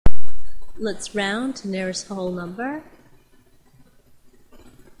let's round to nearest whole number.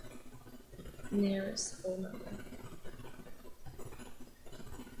 Nearest whole number.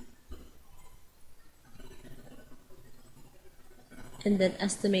 And then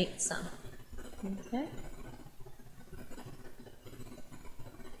estimate sum. Okay.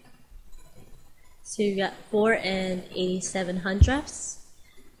 So you got 4 and 87/100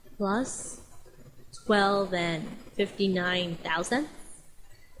 plus 12 and 59,000.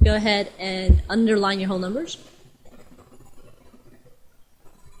 Go ahead and underline your whole numbers.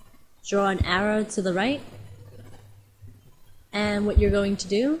 Draw an arrow to the right. And what you're going to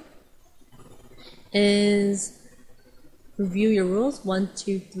do is review your rules. 1,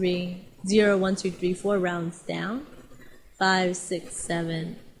 2, 3, 0, 1, 2, 3, 4 rounds down. 5, 6,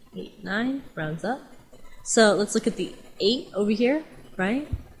 7, 8, 9 rounds up. So let's look at the 8 over here, right?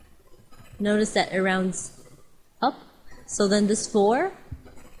 Notice that it rounds up. So then this 4,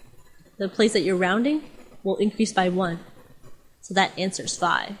 the place that you're rounding, will increase by 1. So that answers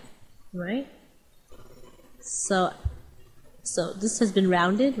 5, right? So this has been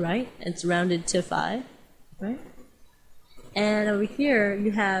rounded, right? It's rounded to 5, right? And over here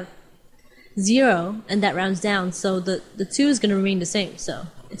you have 0, and that rounds down, so the 2 is going to remain the same, so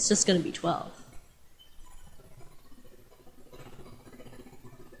it's just going to be 12.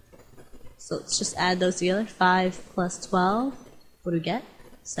 So let's just add those together. 5 plus 12, what do we get?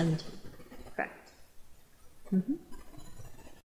 17. Correct.